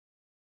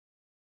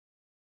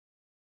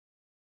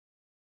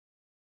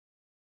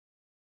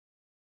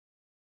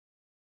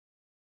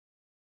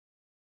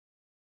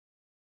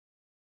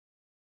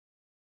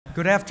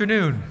Good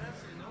afternoon.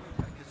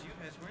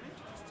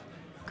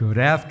 Good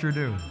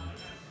afternoon.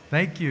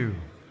 Thank you.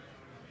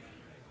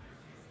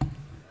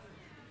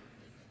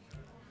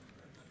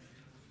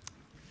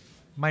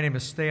 My name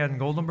is Stan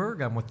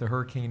Goldenberg. I'm with the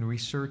Hurricane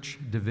Research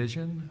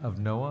Division of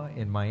NOAA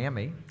in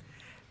Miami.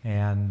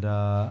 And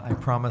I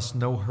promise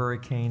no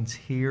hurricanes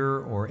here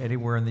or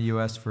anywhere in the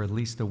U.S. for at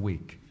least a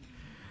week.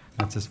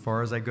 That's as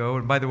far as I go.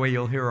 And by the way,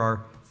 you'll hear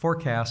our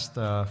forecast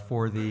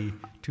for the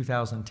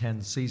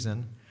 2010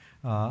 season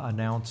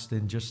announced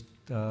in just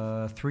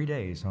 3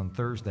 days on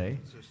Thursday.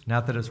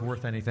 Not that it's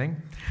worth anything.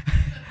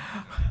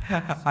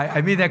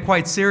 I mean that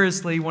quite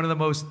seriously. One of the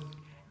most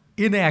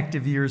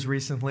inactive years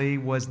recently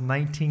was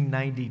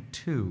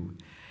 1992.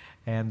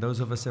 And those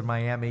of us in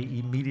Miami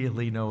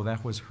immediately know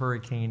that was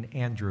Hurricane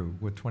Andrew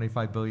with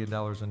 $25 billion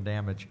in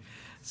damage.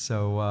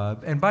 So,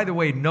 and by the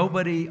way,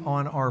 nobody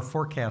on our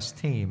forecast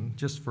team,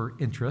 just for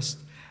interest,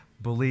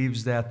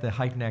 believes that the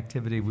heightened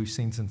activity we've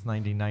seen since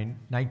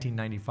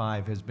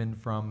 1995 has been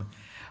from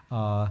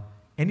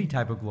any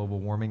type of global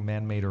warming,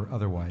 man-made or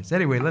otherwise.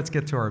 Anyway, let's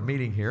get to our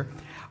meeting here.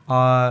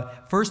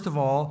 First of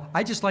all,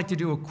 I'd just like to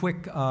do a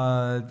quick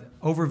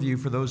overview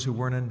for those who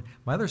weren't in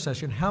my other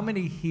session. How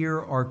many here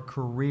are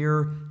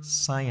career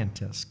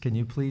scientists? Can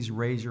you please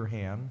raise your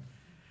hand?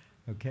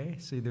 Okay,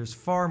 see, there's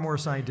far more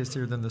scientists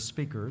here than the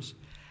speakers.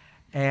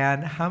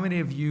 And how many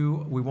of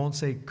you, we won't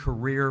say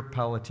career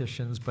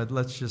politicians, but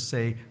let's just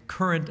say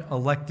current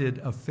elected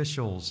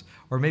officials,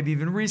 or maybe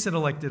even recent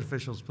elected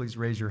officials, please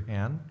raise your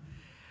hand.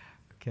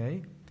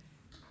 Okay.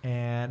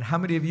 And how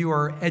many of you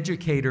are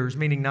educators,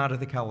 meaning not at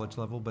the college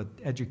level, but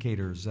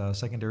educators,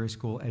 secondary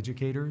school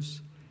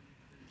educators?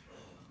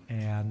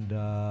 And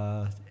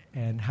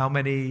how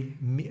many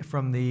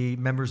from the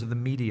members of the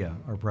media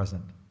are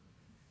present?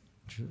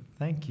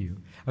 Thank you.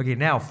 Okay,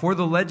 now for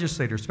the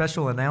legislator,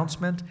 special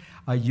announcement,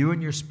 you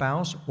and your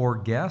spouse or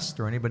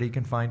guest, or anybody you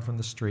can find from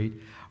the street,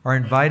 are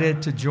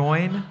invited to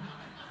join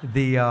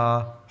the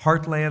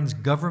Heartland's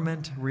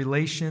government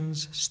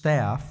relations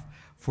staff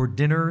for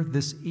dinner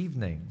this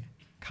evening.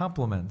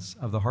 Compliments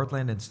of the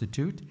Heartland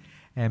Institute,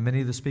 and many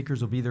of the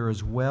speakers will be there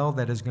as well.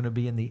 That is going to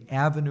be in the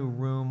Avenue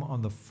Room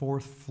on the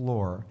 4th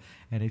floor.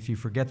 And if you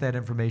forget that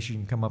information,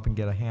 you can come up and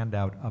get a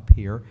handout up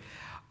here.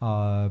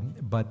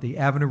 But the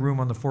Avenue Room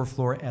on the 4th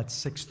floor at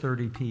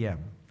 6:30 p.m.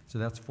 So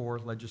that's for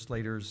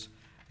legislators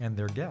and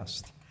their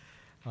guests.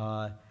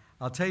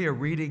 I'll tell you,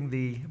 reading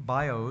the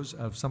bios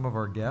of some of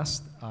our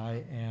guests,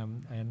 I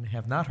am, and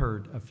have not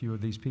heard a few of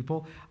these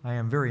people, I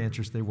am very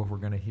interested in what we're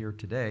going to hear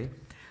today.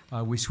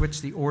 We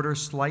switched the order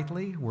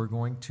slightly. We're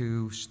going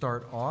to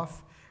start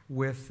off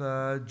with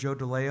Joe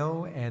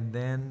D'Aleo and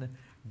then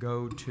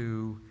go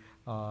to,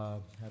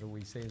 how do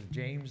we say it,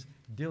 James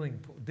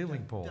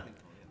Dillingpool,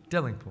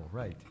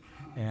 right.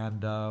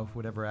 And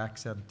whatever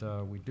accent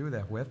we do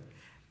that with.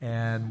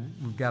 And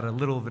we've got a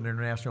little of an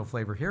international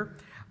flavor here.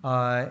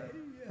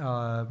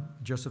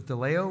 Joseph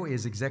D'Aleo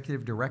is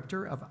Executive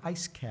Director of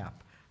ICCC4,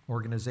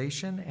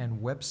 organization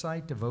and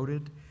website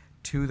devoted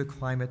to the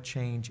climate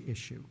change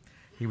issue.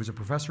 He was a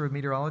professor of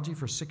meteorology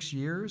for 6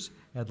 years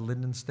at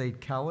Lyndon State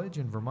College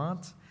in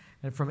Vermont,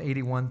 and from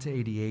 81 to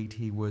 88,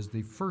 he was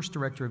the first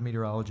director of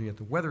meteorology at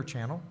the Weather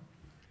Channel.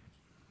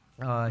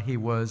 He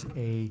was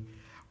a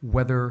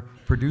weather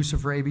producer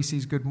for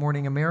ABC's Good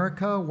Morning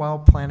America while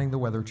planning the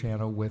Weather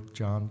Channel with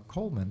John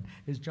Coleman.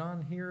 Is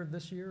John here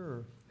this year?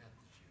 Or?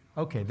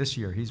 Okay, this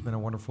year. He's been a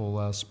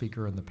wonderful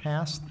speaker in the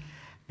past.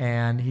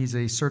 And he's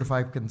a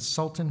certified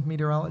consulting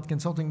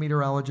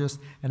meteorologist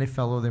and a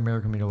fellow of the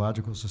American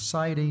Meteorological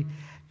Society,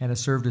 and has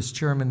served as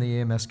chairman of the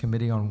AMS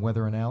Committee on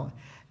Weather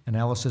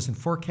Analysis and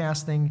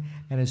Forecasting,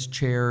 and has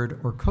chaired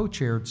or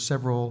co-chaired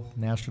several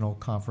national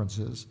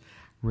conferences,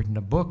 written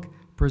a book,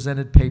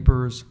 presented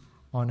papers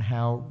on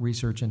how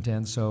research into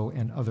ENSO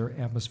and other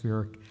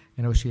atmospheric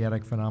and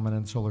oceanic phenomena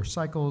and solar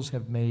cycles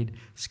have made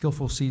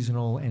skillful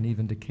seasonal and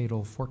even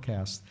decadal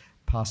forecasts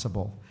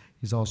possible.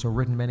 He's also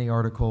written many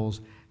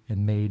articles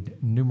and made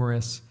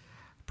numerous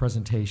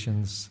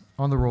presentations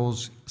on the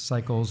roles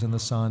cycles in the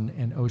sun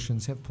and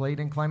oceans have played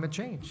in climate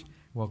change.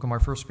 Welcome our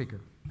first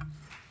speaker.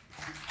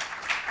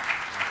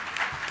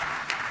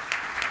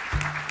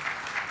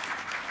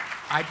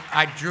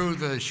 I drew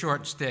the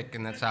short stick,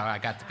 and that's how I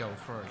got to go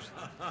first.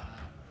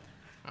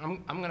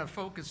 I'm going to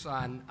focus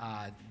on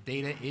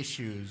data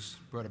issues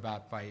brought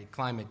about by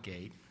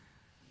ClimateGate.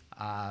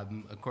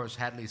 Of course,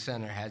 Hadley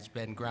Center has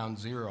been ground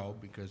zero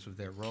because of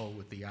their role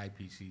with the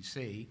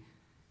IPCC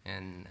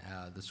and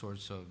the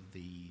source of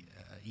the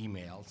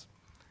emails.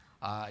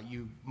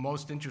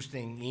 Most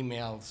interesting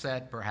email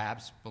set,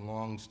 perhaps,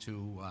 belongs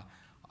to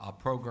a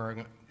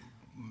programmer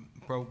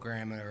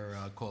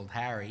called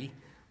Harry,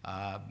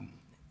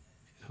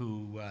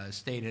 who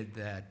stated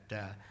that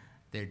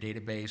their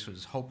database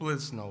was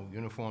hopeless, no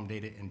uniform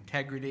data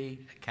integrity,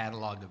 a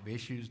catalog of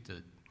issues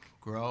to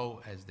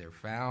grow as they're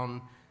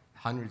found,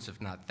 hundreds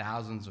if not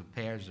thousands of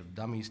pairs of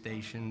dummy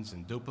stations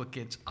and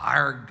duplicates.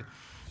 Arg!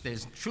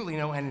 There's truly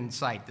no end in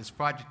sight. This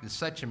project is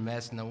such a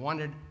mess. No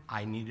wonder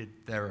I needed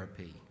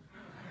therapy.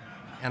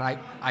 And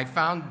I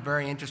found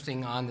very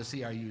interesting on the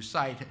CRU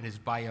site, and his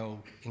bio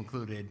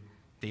included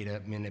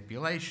data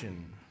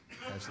manipulation.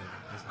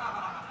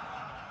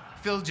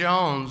 Phil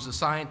Jones, the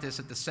scientist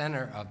at the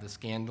center of the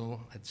scandal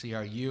at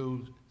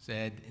CRU,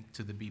 said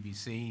to the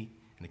BBC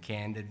in a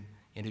candid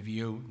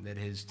interview that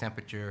his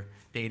temperature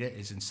data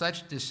is in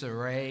such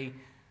disarray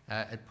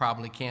it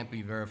probably can't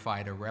be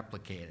verified or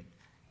replicated.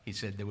 He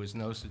said there was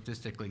no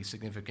statistically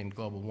significant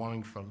global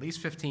warming for at least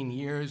 15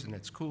 years, and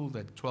it's cooled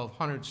at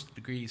 1,200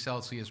 degrees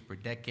Celsius per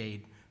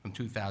decade from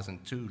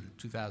 2002 to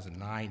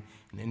 2009.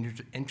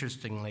 And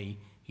interestingly,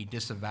 he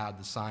disavowed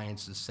the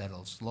science is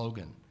settled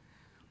slogan.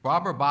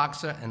 Barbara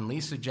Boxer and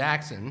Lisa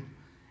Jackson,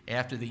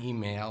 after the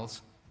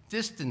emails,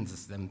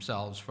 distanced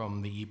themselves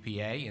from the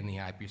EPA in the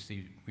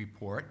IPCC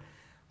report,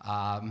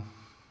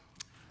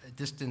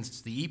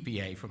 distanced the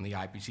EPA from the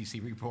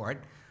IPCC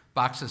report.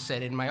 Boxer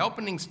said, in my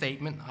opening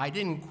statement, I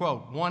didn't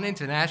quote one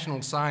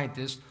international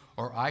scientist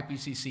or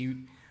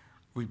IPCC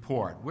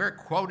report. We're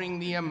quoting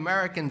the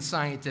American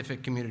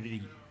scientific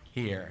community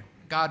here.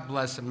 God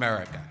bless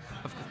America.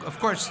 Of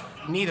course,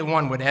 neither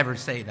one would ever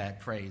say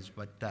that phrase,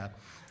 but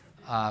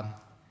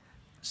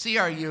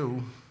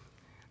CRU,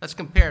 let's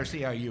compare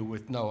CRU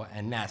with NOAA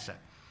and NASA.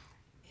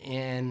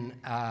 And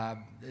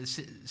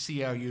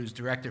CRU's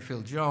director,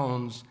 Phil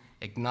Jones,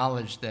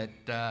 acknowledged that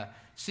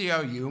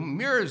CRU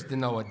mirrors the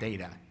NOAA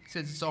data. He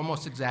says it's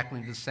almost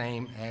exactly the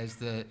same as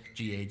the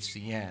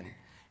GHCN.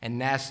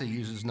 And NASA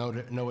uses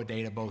NOAA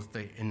data both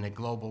in the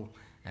global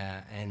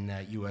and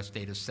US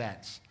data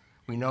sets.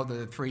 We know that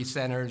the three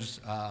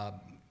centers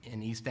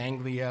in East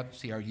Anglia,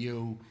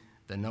 CRU,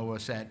 the NOAA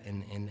set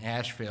in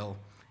Asheville,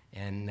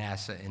 and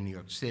NASA in New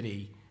York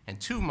City, and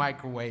two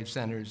microwave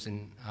centers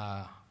in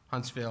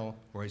Huntsville,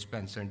 Roy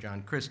Spencer and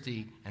John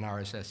Christie, and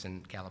RSS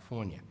in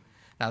California.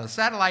 Now, the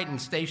satellite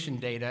and station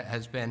data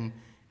has been,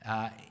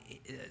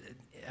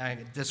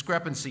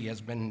 discrepancy has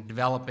been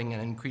developing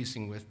and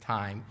increasing with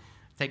time.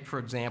 Take, for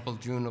example,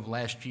 June of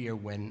last year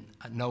when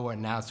NOAA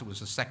announced it was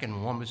the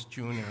second warmest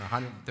June in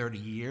 130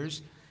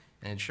 years.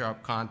 And in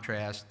sharp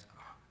contrast,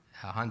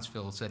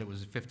 Huntsville said it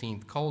was the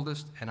 15th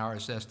coldest, and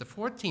RSS the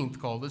 14th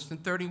coldest in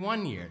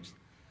 31 years.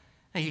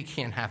 Now, you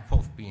can't have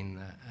both being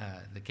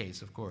the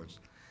case, of course.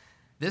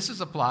 This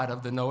is a plot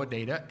of the NOAA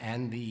data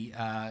and the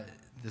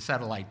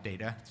satellite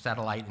data,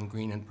 satellite in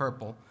green and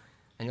purple.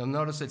 And you'll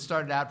notice it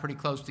started out pretty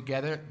close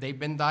together. They've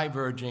been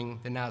diverging.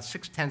 They're now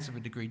 0.6 of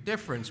a degree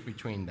difference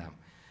between them,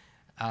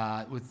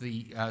 with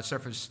the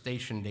surface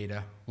station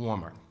data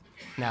warmer.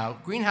 Now,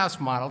 greenhouse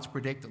models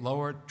predict that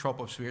lower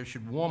troposphere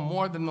should warm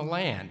more than the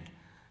land.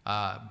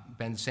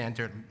 Ben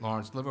Santer,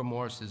 Lawrence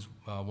Livermore says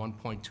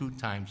 1.2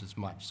 times as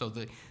much. So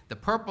the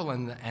purple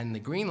and the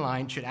green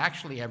line should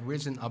actually have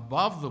risen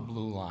above the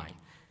blue line.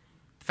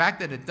 The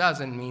fact that it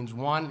doesn't means,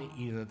 one,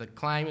 either the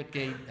climate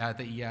gate,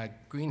 the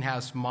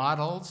greenhouse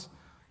models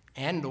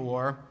and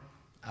or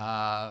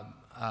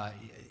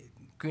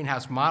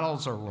greenhouse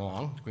models are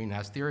wrong,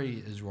 greenhouse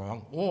theory is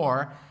wrong,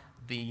 or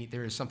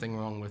there is something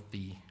wrong with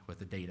the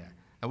data.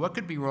 Now, what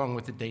could be wrong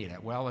with the data?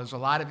 Well, there's a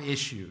lot of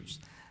issues.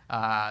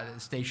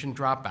 Station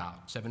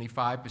dropout.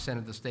 75%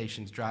 of the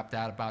stations dropped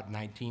out about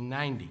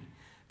 1990.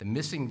 The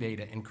missing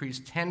data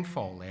increased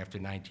tenfold after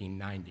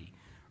 1990.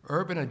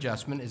 Urban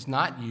adjustment is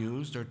not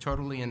used or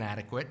totally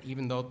inadequate,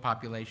 even though the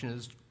population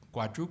has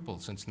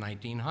quadrupled since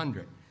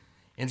 1900.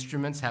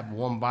 Instruments have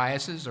warm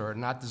biases or are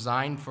not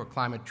designed for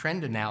climate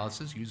trend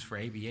analysis, used for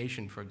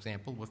aviation, for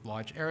example, with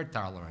large error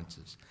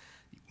tolerances.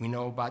 We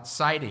know about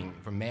siting.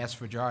 For vast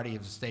majority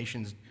of the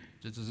stations,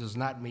 this does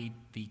not meet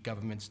the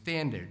government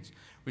standards,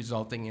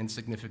 resulting in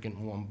significant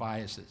warm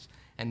biases.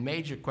 And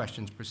major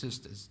questions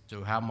persist as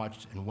to how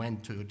much and when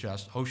to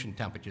adjust ocean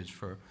temperatures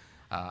for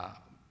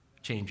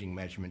changing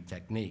measurement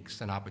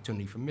techniques. An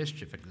opportunity for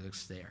mischief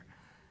exists there.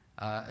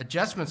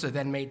 Adjustments are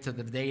then made to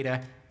the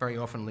data, very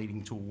often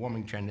leading to a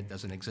warming trend that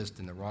doesn't exist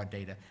in the raw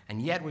data.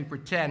 And yet we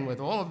pretend with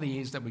all of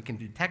these that we can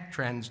detect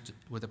trends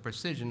with a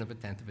precision of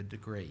 1/10 of a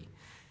degree.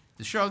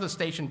 To show the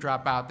station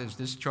dropout, there's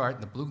this chart.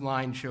 The blue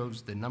line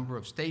shows the number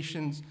of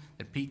stations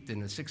that peaked in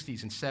the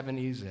 60s and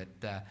 70s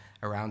at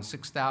around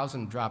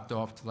 6,000, dropped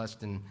off to less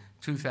than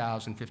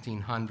 2,000,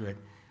 1,500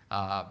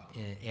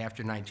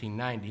 after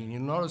 1990. And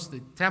you'll notice the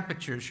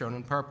temperature shown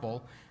in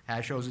purple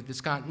shows a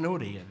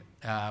discontinuity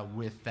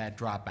with that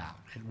dropout.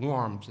 It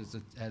warms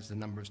as the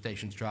number of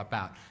stations drop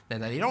out. Now,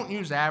 they don't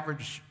use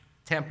average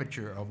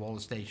temperature of all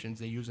the stations.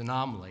 They use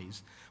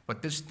anomalies.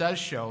 But this does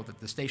show that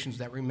the stations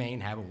that remain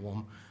have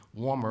a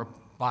warmer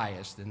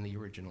bias than the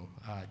original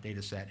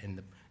data set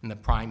in the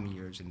prime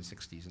years in the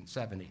 60s and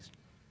 70s.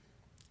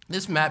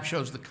 This map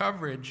shows the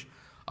coverage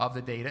of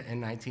the data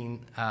in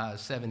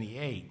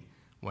 1978,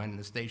 when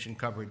the station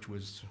coverage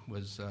was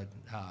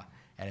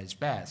at its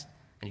best.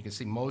 And you can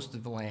see most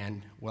of the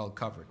land well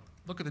covered.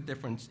 Look at the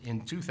difference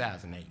in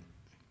 2008.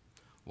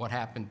 What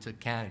happened to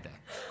Canada,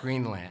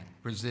 Greenland,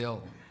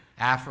 Brazil,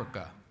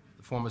 Africa,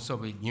 the former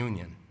Soviet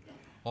Union?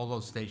 All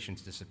those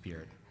stations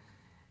disappeared.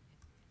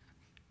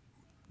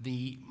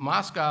 The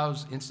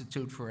Moscow's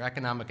Institute for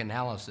Economic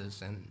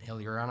Analysis, and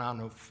Ilya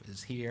Aronov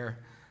is here,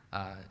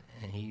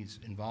 and he's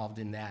involved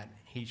in that.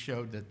 He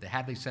showed that the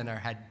Hadley Center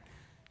had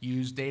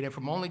used data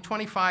from only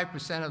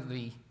 25% of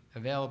the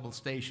available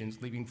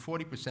stations, leaving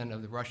 40%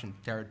 of the Russian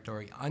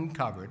territory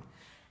uncovered,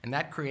 and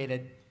that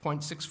created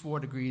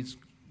 0.64 degrees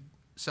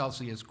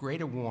Celsius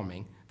greater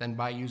warming than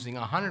by using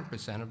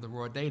 100% of the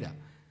raw data.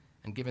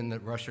 And given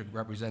that Russia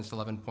represents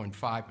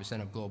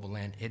 11.5% of global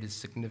land, it is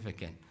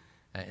significant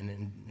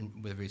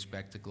with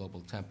respect to global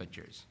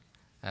temperatures.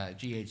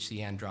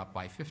 GHCN dropped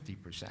by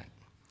 50%.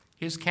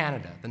 Here's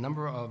Canada. The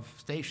number of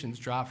stations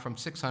dropped from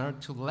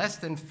 600 to less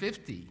than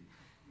 50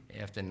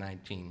 after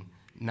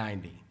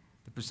 1990.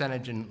 The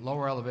percentage in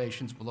lower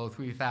elevations below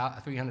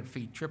 300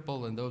 feet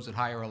tripled, and those at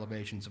higher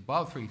elevations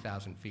above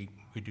 3,000 feet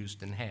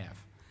reduced in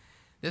half.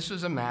 This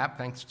was a map,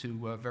 thanks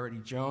to Verity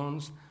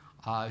Jones,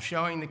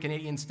 showing the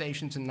Canadian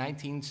stations in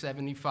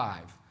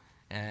 1975.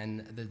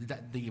 And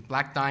the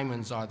black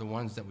diamonds are the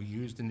ones that were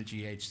used in the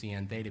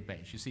GHCN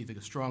database. You see the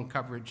strong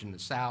coverage in the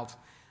south,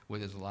 where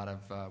there's a lot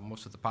of,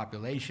 most of the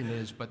population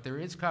is, but there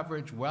is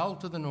coverage well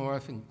to the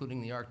north,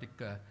 including the Arctic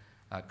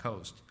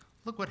coast.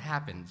 Look what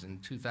happens in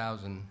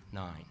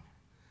 2009.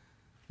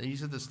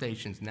 These are the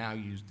stations now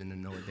used in the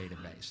NOAA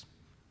database.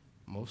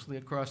 Mostly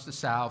across the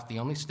south. The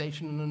only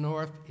station in the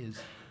north is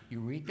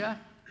Eureka,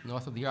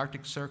 north of the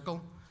Arctic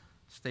Circle.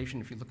 Station,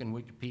 if you look in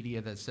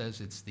Wikipedia, that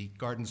says it's the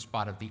garden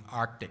spot of the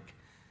Arctic,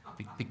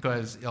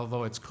 because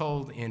although it's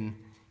cold in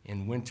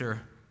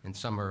winter, in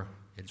summer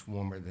it's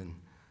warmer than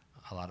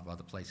a lot of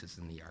other places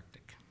in the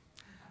Arctic.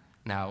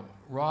 Now,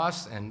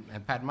 Ross and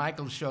Pat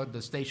Michaels showed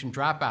the station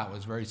dropout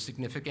was very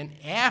significant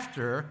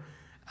after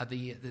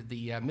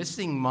the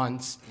missing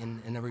months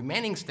in the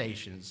remaining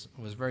stations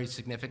was very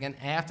significant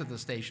after the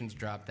stations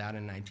dropped out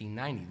in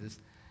 1990.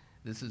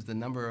 This is the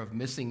number of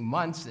missing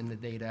months in the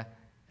data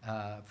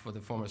for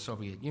the former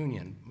Soviet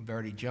Union.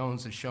 Verity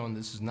Jones has shown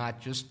this is not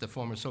just the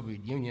former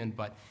Soviet Union,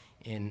 but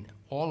in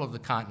all of the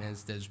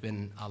continents there's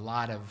been a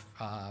lot of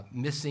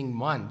missing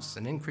months,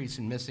 an increase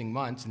in missing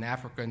months. In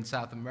Africa and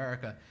South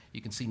America,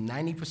 you can see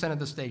 90% of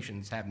the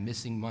stations have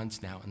missing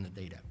months now in the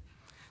data.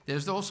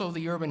 There's also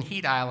the urban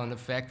heat island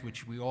effect,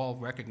 which we all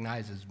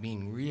recognize as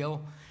being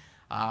real.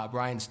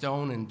 Brian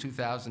Stone in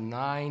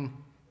 2009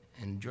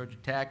 in Georgia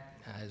Tech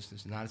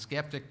is not a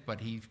skeptic, but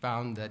he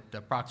found that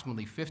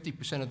approximately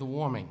 50% of the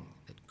warming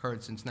that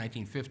occurred since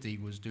 1950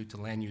 was due to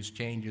land use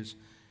changes,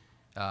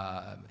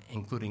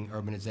 including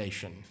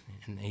urbanization.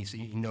 And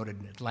he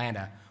noted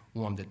Atlanta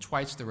warmed at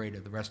twice the rate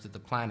of the rest of the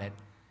planet,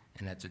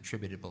 and that's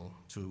attributable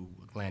to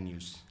land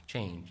use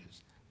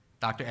changes.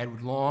 Dr.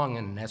 Edward Long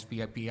in an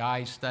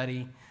SBPI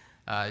study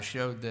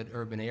showed that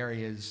urban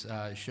areas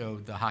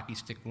showed the hockey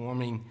stick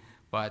warming,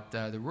 but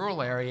the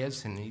rural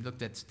areas, and he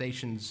looked at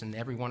stations in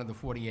every one of the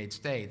 48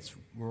 states,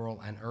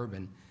 rural and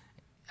urban,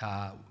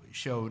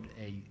 showed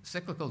a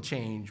cyclical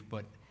change,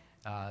 but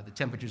the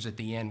temperatures at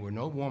the end were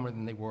no warmer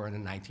than they were in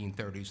the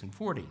 1930s and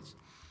 40s.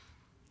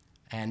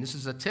 And this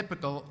is a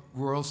typical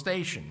rural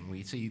station.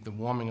 We see the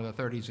warming of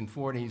the 30s and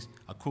 40s,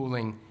 a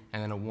cooling,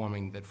 and then a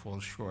warming that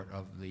falls short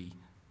of the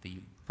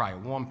prior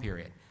warm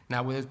period.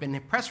 Now, there's been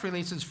press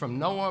releases from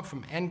NOAA,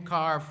 from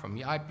NCAR, from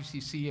the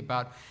IPCC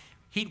about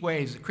heat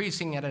waves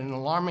increasing at an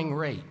alarming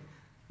rate.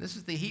 This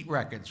is the heat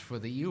records for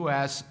the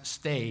U.S.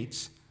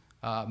 states,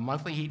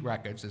 monthly heat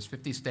records. There's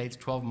 50 states,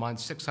 12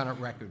 months, 600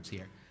 records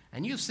here.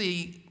 And you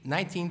see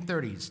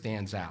 1930s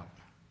stands out.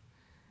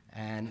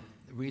 And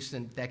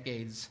recent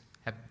decades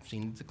have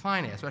seen a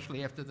decline,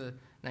 especially after the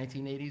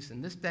 1980s.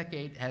 And this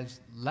decade has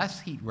less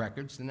heat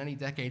records than any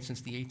decade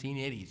since the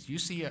 1880s. You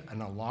see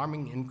an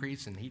alarming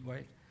increase in heat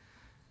wave.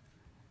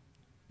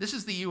 This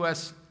is the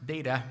U.S.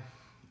 data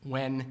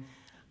when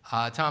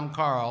Tom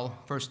Carl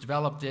first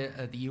developed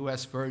the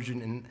U.S.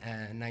 version in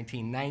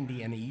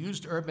 1990, and he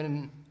used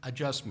urban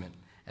adjustment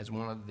as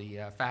one of the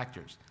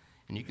factors.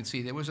 And you can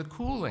see there was a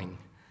cooling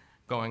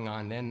going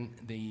on. Then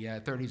the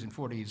 30s and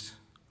 40s,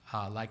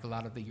 like a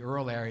lot of the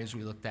rural areas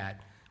we looked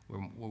at, were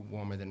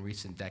warmer than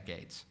recent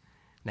decades.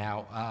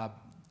 Now,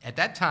 at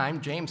that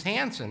time, James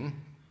Hansen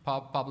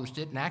published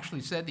it and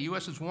actually said the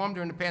U.S. was warm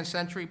during the past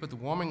century, but the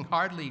warming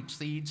hardly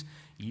exceeds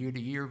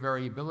year-to-year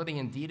variability.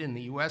 Indeed, in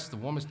the U.S., the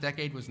warmest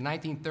decade was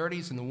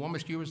 1930s, and the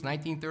warmest year was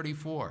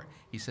 1934.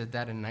 He said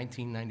that in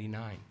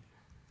 1999.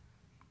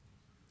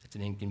 It's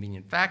an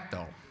inconvenient fact,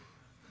 though.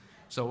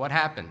 So what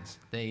happens?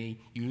 They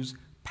use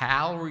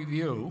PAL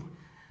review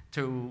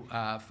to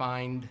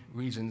find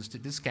reasons to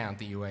discount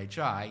the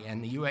UHI,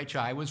 and the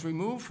UHI was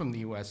removed from the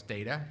U.S.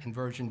 data in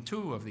version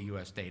 2 of the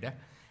U.S. data,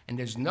 and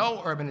there's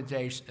no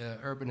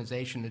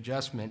urbanization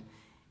adjustment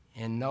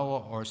in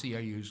NOAA or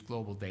CRU's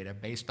global data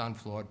based on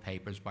flawed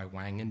papers by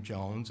Wang and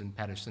Jones and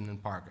Pedersen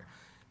and Parker.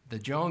 The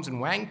Jones and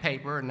Wang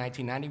paper in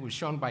 1990 was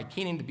shown by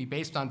Keenan to be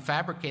based on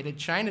fabricated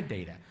China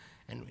data,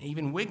 and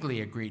even Wigley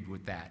agreed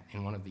with that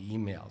in one of the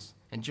emails.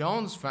 And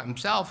Jones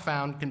himself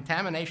found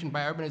contamination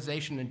by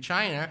urbanization in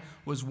China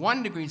was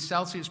 1 degree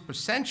Celsius per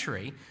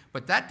century,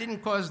 but that didn't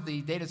cause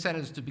the data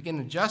centers to begin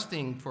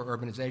adjusting for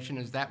urbanization,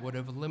 as that would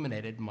have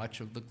eliminated much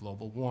of the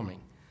global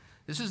warming.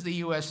 This is the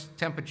U.S.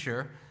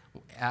 temperature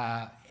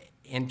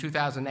in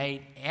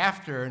 2008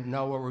 after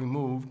NOAA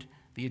removed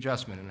the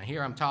adjustment. And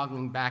here I'm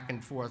toggling back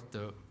and forth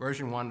to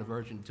version 1 to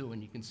version 2,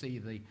 and you can see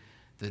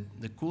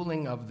the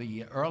cooling of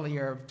the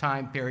earlier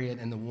time period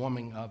and the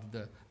warming of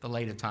the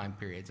later time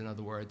periods. In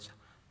other words,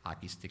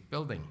 hockey stick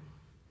building.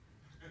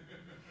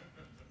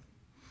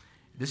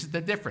 This is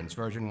the difference,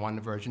 version 1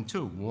 to version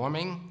 2.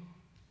 Warming,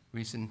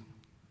 recent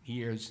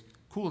years,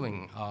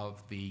 cooling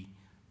of the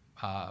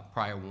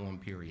prior warm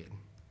period.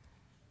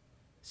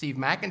 Steve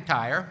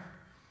McIntyre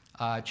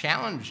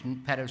challenged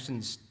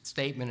Pedersen's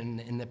statement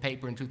in the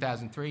paper in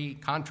 2003,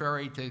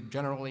 contrary to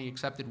generally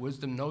accepted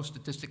wisdom, no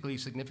statistically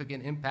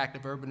significant impact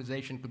of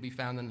urbanization could be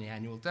found in the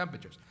annual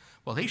temperatures.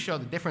 Well, he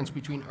showed the difference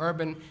between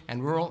urban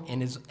and rural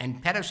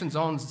and Pedersen's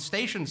own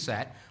station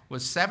set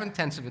was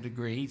 0.7 of a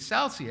degree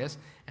Celsius,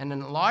 and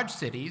in large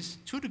cities,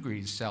 2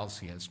 degrees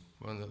Celsius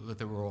with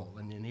the rural.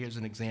 And here's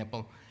an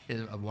example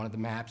of one of the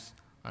maps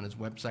on his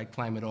website,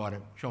 Climate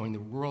Audit, showing the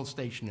rural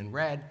station in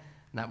red,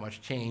 not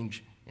much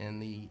change in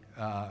the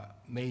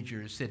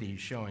major cities,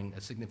 showing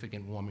a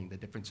significant warming, the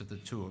difference of the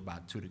two,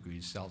 about 2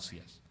 degrees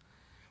Celsius.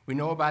 We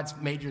know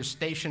about major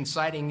station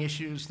siting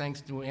issues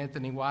thanks to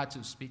Anthony Watts,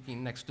 who's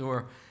speaking next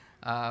door,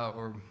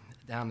 or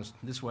down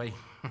this way.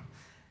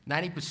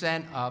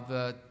 90% of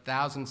the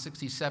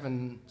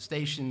 1,067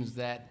 stations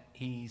that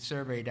he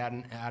surveyed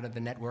out of the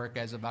network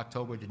as of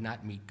October did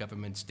not meet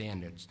government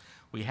standards.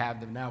 We have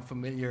the now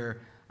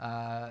familiar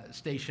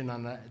station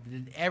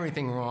did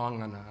everything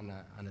wrong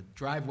on a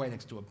driveway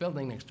next to a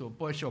building, next to a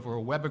bush, over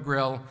a Weber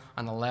grill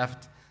on the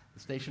left, the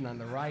station on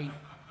the right,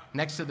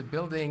 next to the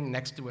building,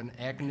 next to an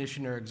air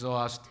conditioner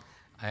exhaust,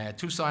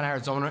 Tucson,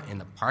 Arizona in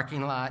the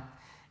parking lot,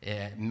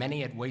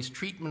 many at waste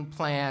treatment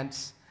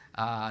plants,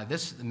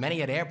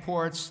 many at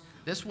airports.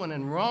 This one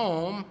in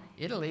Rome,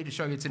 Italy, to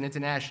show you it's an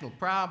international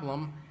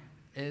problem,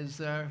 is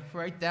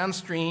right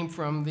downstream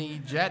from the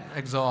jet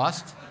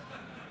exhaust,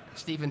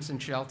 Stevenson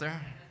Shelter.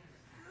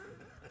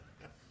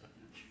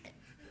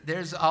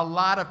 There's a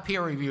lot of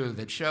peer review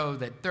that show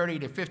that 30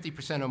 to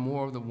 50% or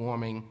more of the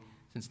warming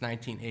since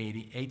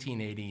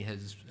 1880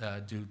 has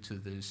due to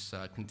this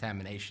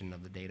contamination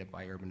of the data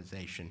by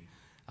urbanization,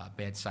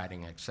 bad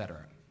siting, et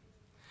cetera.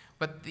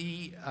 But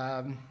they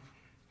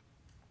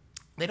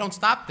don't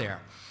stop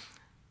there.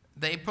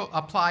 They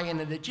apply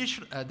an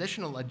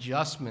additional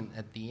adjustment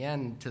at the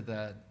end to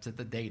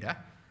the data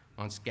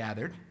once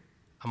gathered,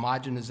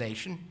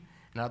 homogenization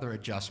and other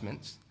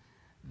adjustments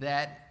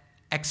that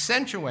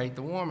accentuate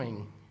the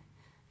warming.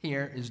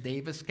 Here is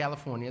Davis,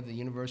 California, the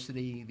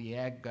university, the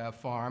ag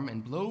farm,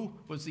 and blue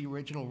was the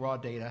original raw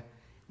data.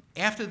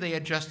 After they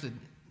adjusted,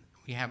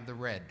 we have the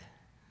red.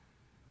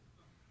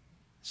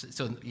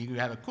 So you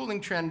have a cooling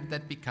trend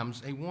that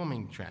becomes a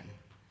warming trend.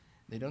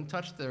 They don't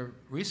touch the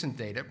recent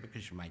data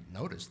because you might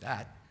notice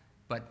that,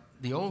 but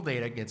the old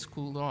data gets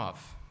cooled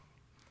off.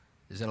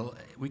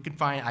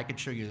 I could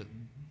show you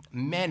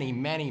many,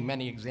 many,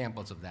 many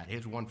examples of that.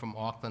 Here's one from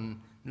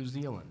Auckland, New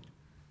Zealand,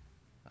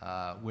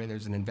 where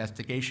there's an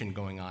investigation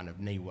going on of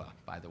NIWA,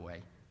 by the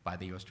way, by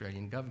the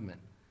Australian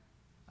government.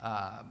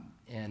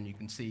 And you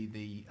can see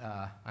the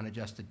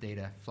unadjusted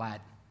data flat,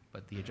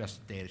 but the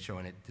adjusted data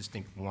showing a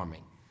distinct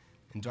warming.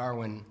 In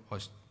Darwin,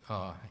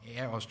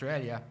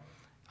 Australia,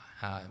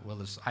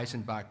 Willis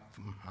Eisenbach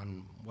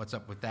on What's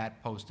Up With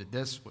That posted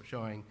this,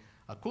 showing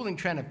a cooling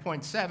trend of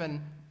 0.7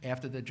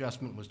 after the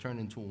adjustment was turned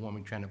into a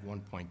warming trend of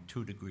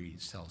 1.2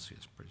 degrees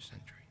Celsius per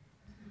century.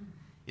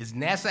 Is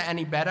NASA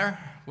any better?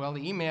 Well,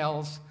 the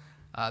emails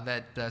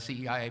that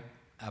CEI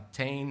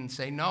obtained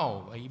say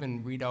no.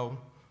 Even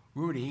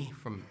Rudy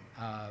from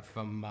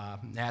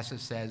NASA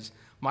says,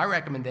 my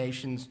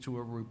recommendations to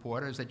a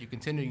reporter is that you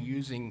continue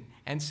using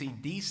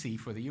NCDC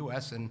for the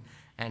US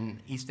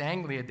and East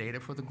Anglia data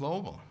for the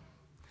global.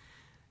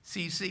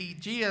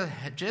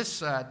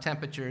 GIS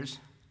temperatures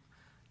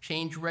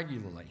change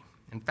regularly.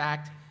 In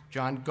fact,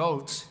 John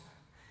Goetz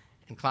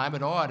in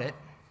Climate Audit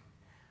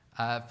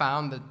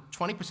found that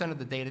 20% of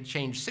the data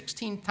changed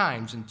 16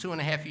 times in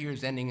 2.5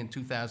 years ending in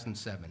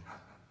 2007.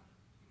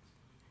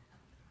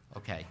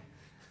 Okay.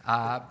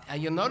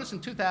 And you'll notice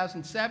in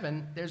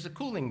 2007, there's a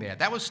cooling there.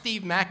 That was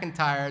Steve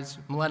McIntyre's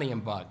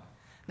Millennium Bug.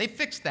 They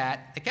fixed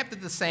that. They kept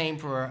it the same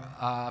for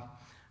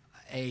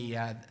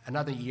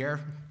another year,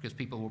 because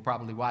people were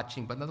probably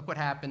watching. But look what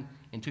happened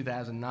in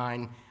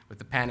 2009 with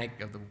the panic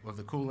of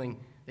the cooling.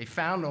 They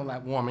found all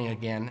that warming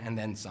again, and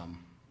then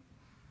some.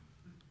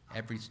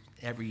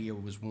 Every year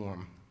was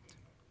warm.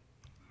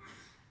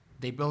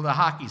 They built a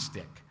hockey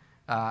stick.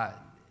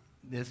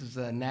 This is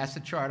a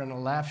NASA chart on the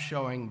left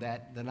showing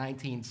that the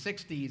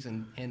 1960s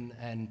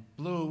in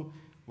blue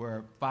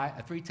were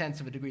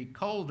 0.3 of a degree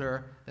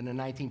colder than the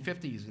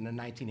 1950s in the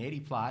 1980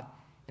 plot.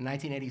 In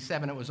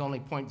 1987, it was only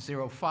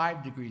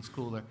 0.05 degrees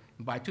cooler.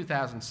 And by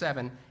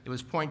 2007, it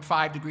was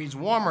 0.5 degrees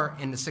warmer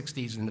in the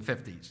 60s and the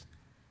 50s.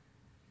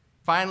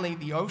 Finally,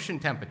 the ocean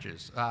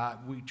temperatures.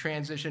 We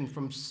transitioned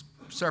from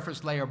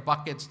surface layer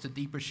buckets to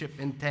deeper ship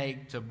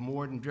intake to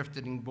moored and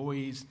drifting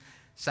buoys.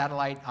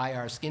 Satellite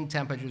IR skin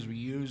temperatures were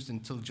used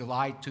until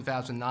July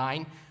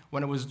 2009,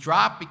 when it was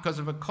dropped because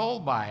of a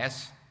cold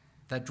bias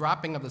that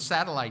dropping of the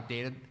satellite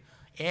data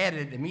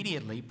added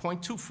immediately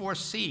 0.24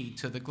 C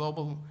to the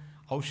global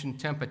ocean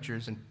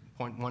temperatures and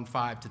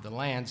 0.15 to the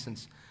land,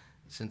 since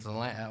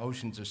the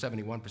oceans are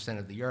 71%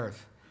 of the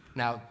Earth.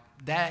 Now,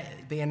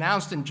 that they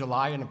announced in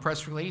July in a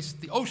press release,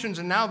 the oceans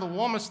are now the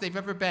warmest they've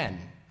ever been.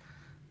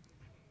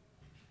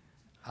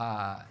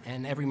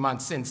 And every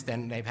month since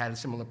then, they've had a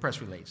similar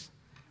press release.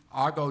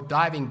 Argo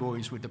diving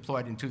buoys were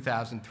deployed in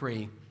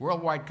 2003,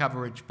 worldwide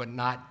coverage, but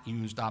not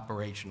used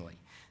operationally.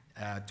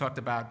 Talked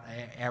about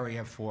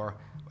area for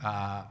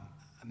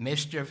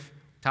mischief.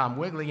 Tom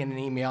Wigley, in an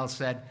email,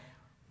 said,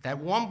 that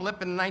warm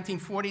blip in the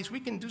 1940s, we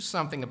can do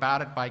something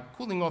about it by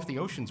cooling off the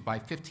oceans by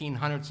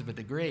 0.15 of a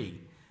degree.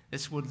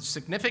 This would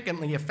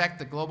significantly affect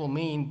the global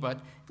mean, but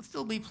it would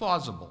still be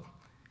plausible.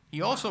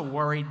 He also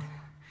worried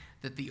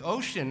that the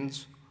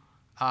oceans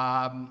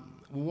were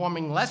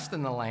warming less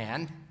than the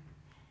land,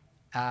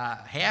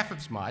 half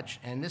as much,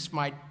 and this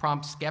might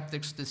prompt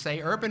skeptics to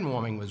say urban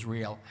warming was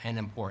real and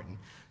important.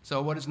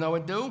 So what does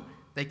NOAA do?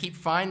 They keep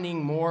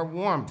finding more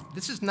warmth.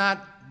 This is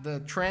not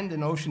the trend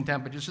in ocean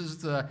temperatures. This is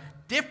the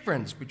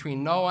difference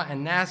between NOAA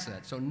and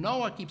NASA. So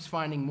NOAA keeps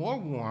finding more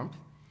warmth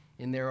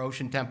in their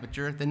ocean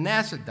temperature than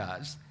NASA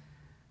does.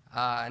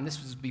 And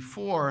this was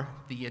before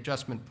the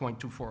adjustment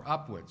 0.24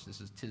 upwards.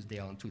 This is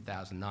Tisdale in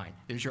 2009.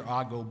 There's your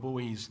Argo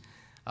buoys.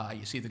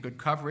 You see the good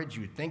coverage.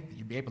 You'd think that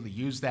you'd be able to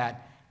use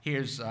that.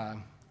 Here's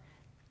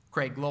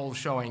Craig Lowell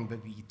showing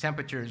that the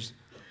temperatures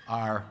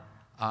are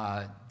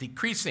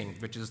decreasing,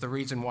 which is the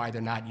reason why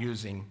they're not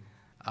using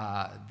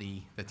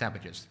the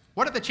temperatures.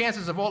 What are the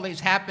chances of all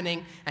these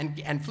happening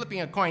and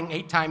flipping a coin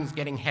 8 times,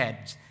 getting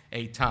heads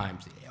 8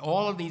 times?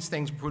 All of these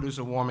things produce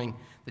a warming.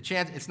 The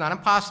chance, it's not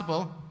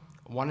impossible,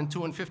 1 in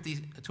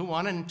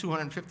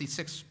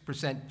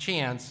 256%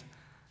 chance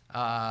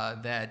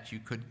that you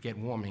could get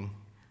warming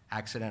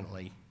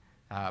accidentally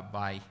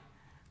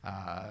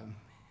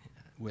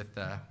with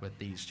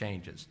these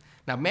changes.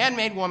 Now,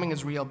 man-made warming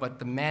is real, but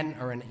the men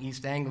are in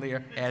East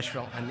Anglia,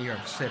 Asheville, and New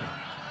York City.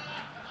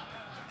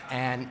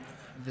 And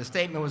the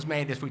statement was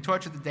made, if we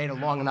torture the data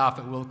long enough,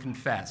 it will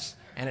confess.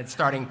 And it's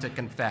starting to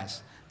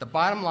confess. The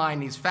bottom line,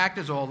 these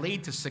factors all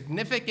lead to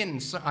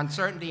significant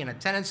uncertainty and a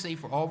tendency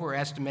for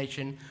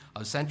overestimation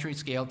of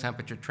century-scale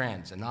temperature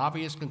trends. An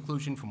obvious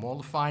conclusion from all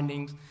the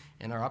findings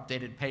in our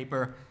updated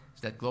paper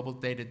is that global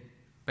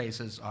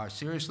databases are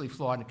seriously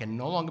flawed and can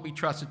no longer be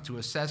trusted to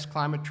assess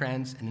climate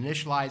trends and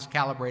initialize,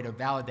 calibrate, or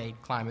validate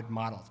climate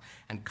models.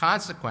 And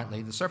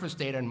consequently, the surface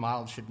data and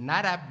models should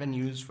not have been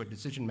used for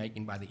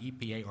decision-making by the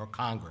EPA or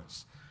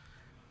Congress.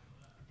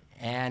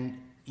 And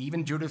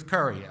even Judith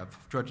Curry of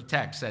Georgia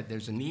Tech said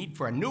there's a need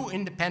for a new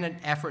independent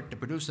effort to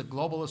produce a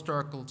global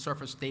historical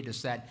surface data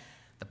set.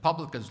 The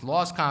public has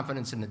lost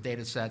confidence in the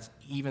data sets,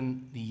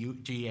 even the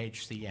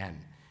GHCN.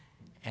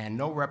 And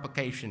no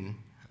replication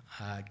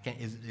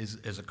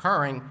is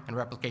occurring, and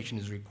replication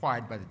is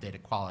required by the Data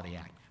Quality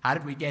Act. How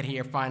did we get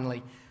here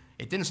finally?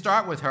 It didn't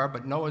start with her,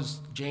 but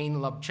NOAA's Jane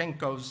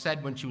Lubchenco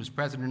said when she was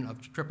president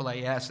of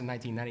AAAS in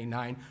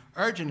 1999,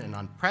 urgent and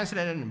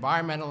unprecedented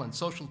environmental and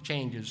social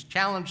changes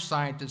challenge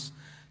scientists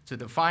to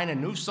define a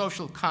new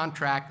social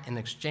contract in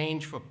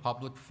exchange for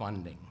public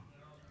funding.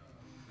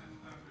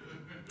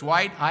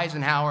 Dwight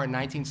Eisenhower in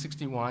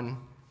 1961,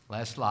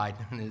 last slide,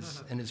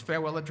 in his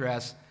farewell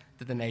address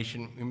to the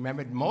nation,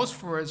 remembered most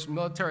for his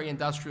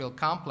military-industrial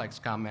complex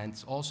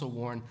comments, also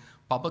warned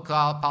public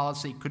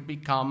policy could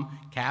become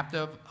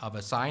captive of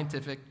a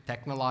scientific,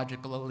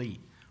 technological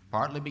elite.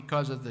 Partly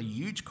because of the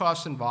huge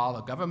costs involved,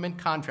 a government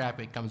contract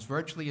becomes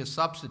virtually a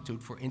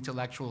substitute for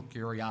intellectual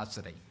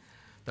curiosity.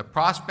 The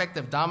prospect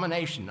of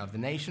domination of the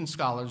nation's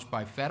scholars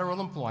by federal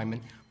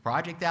employment,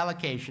 project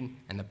allocation,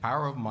 and the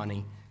power of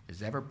money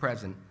is ever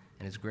present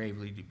and is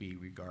gravely to be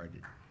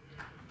regarded.